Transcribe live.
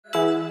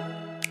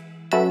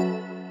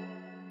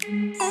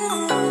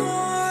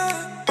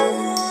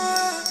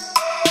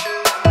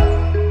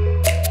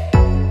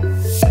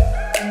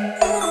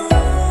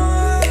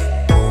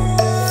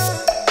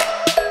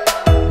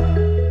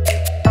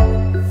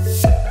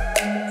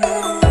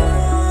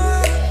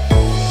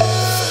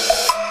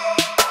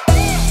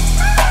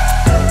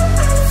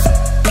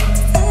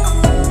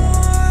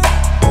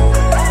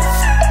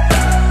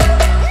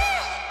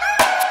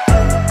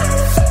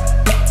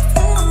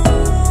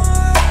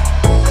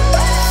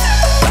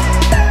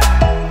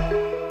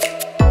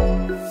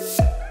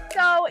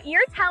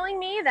You're telling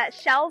me that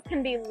shells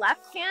can be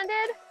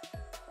left-handed?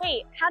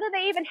 Wait, how do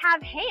they even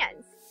have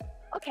hands?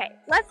 Okay,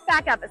 let's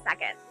back up a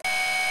second.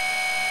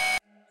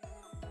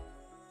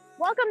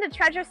 Welcome to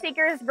Treasure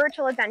Seekers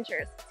Virtual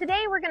Adventures.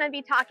 Today we're going to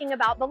be talking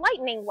about the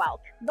lightning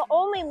whelk, the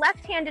only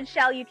left-handed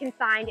shell you can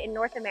find in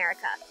North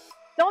America.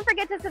 Don't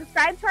forget to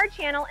subscribe to our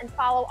channel and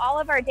follow all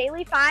of our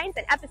daily finds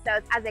and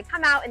episodes as they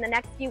come out in the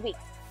next few weeks.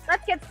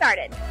 Let's get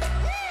started.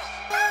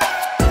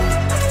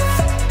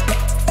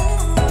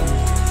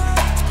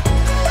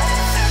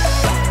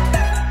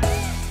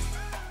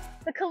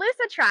 The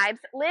Calusa tribes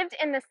lived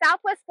in the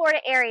southwest Florida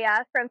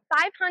area from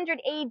 500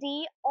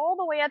 AD all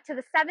the way up to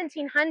the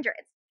 1700s.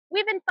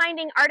 We've been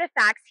finding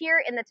artifacts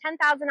here in the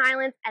 10,000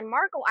 Islands and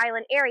Marco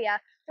Island area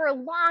for a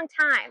long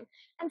time.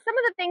 And some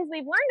of the things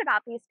we've learned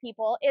about these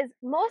people is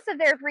most of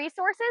their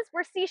resources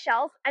were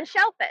seashells and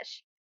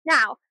shellfish.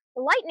 Now,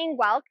 the lightning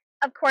whelk,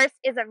 of course,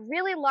 is a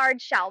really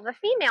large shell. The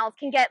females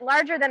can get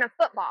larger than a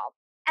football,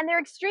 and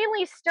they're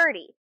extremely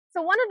sturdy.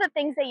 So one of the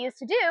things they used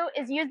to do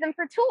is use them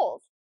for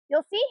tools.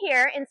 You'll see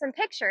here in some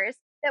pictures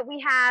that we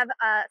have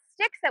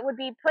sticks that would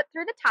be put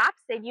through the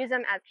tops. They'd use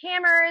them as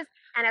hammers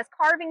and as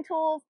carving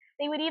tools.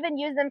 They would even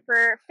use them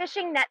for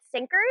fishing net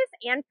sinkers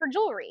and for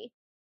jewelry.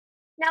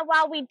 Now,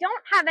 while we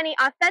don't have any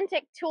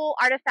authentic tool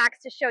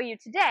artifacts to show you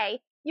today,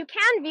 you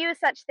can view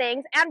such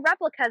things and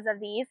replicas of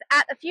these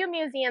at a few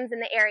museums in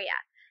the area.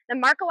 The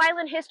Marco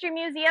Island History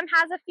Museum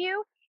has a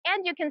few,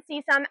 and you can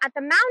see some at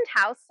the Mound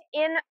House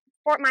in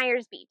Fort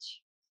Myers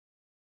Beach.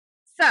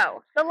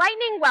 So, the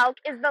lightning whelk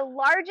is the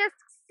largest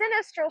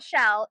sinistral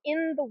shell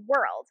in the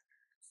world.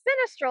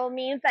 Sinistral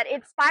means that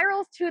it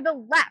spirals to the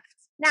left.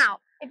 Now,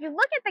 if you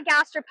look at the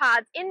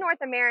gastropods in North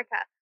America,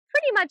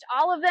 pretty much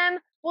all of them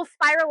will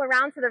spiral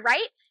around to the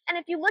right. And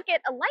if you look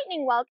at a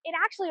lightning whelk, it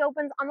actually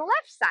opens on the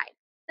left side.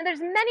 And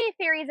there's many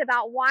theories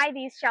about why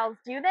these shells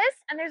do this,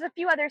 and there's a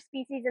few other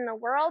species in the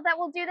world that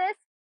will do this,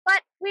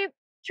 but we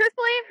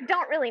truthfully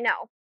don't really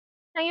know.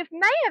 Now, you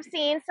may have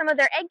seen some of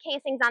their egg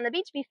casings on the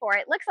beach before.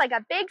 It looks like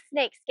a big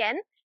snake skin,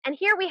 and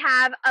here we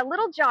have a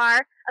little jar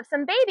of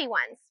some baby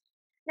ones.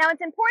 Now,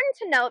 it's important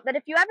to note that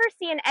if you ever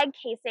see an egg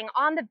casing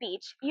on the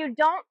beach, you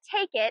don't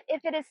take it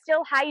if it is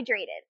still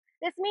hydrated.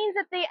 This means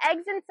that the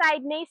eggs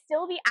inside may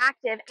still be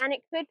active and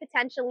it could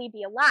potentially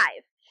be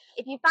alive.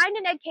 If you find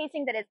an egg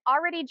casing that is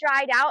already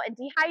dried out and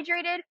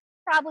dehydrated,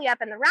 probably up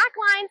in the rack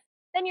lines,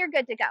 then you're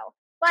good to go.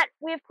 But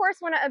we, of course,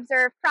 want to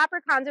observe proper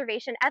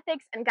conservation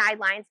ethics and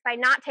guidelines by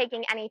not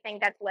taking anything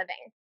that's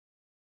living.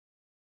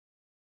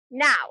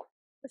 Now,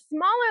 the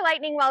smaller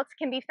lightning whelks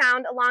can be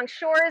found along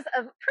shores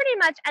of pretty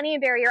much any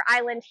barrier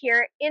island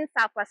here in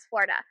Southwest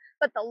Florida.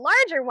 But the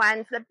larger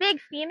ones, the big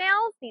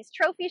females, these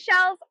trophy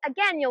shells,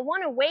 again, you'll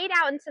want to wade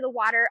out into the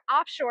water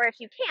offshore if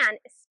you can,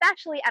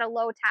 especially at a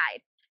low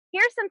tide.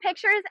 Here's some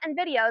pictures and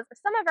videos of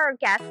some of our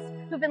guests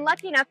who've been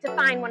lucky enough to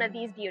find one of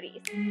these beauties.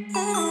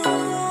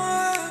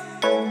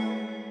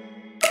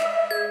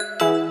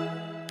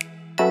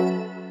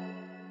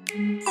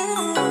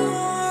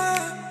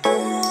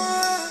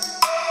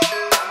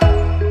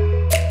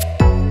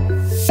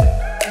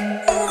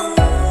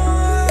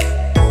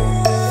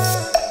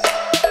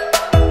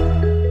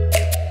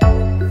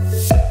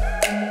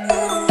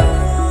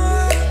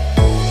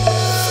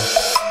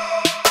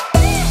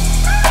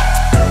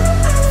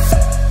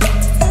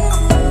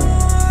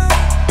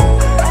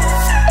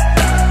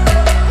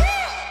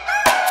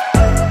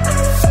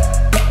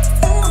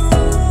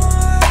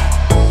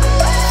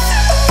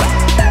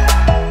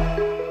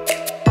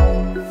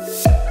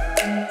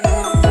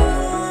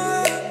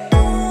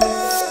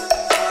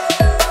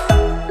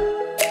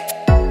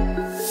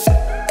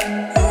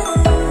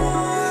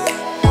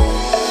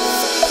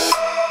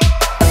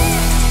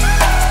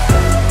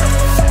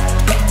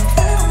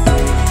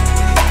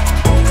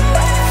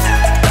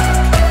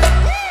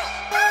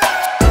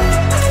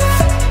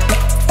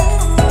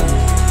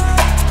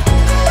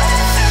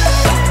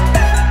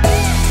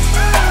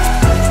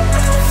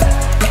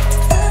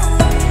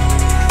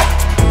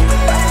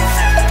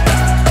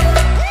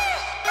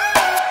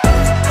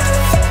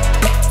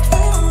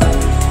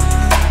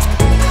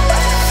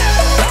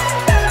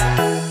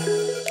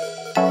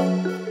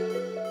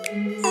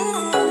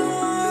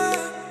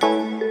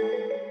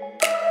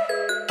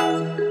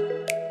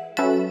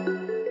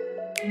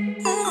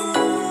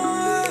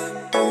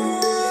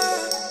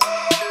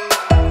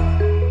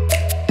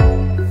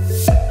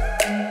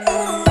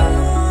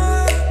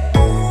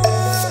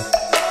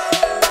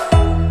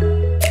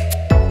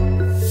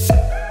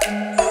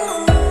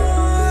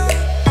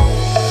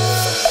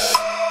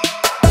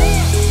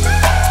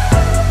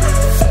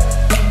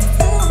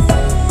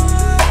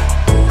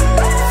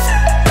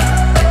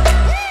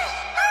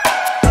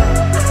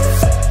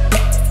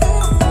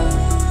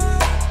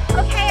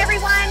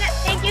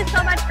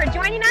 so much for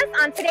joining us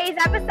on today's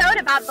episode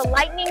about the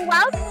Lightning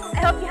Whelks.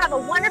 I hope you have a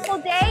wonderful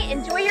day.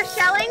 Enjoy your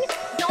shelling.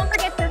 Don't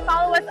forget to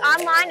follow us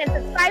online and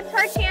subscribe to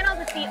our channel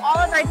to see all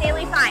of our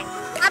daily finds.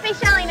 Happy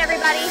shelling,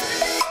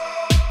 everybody.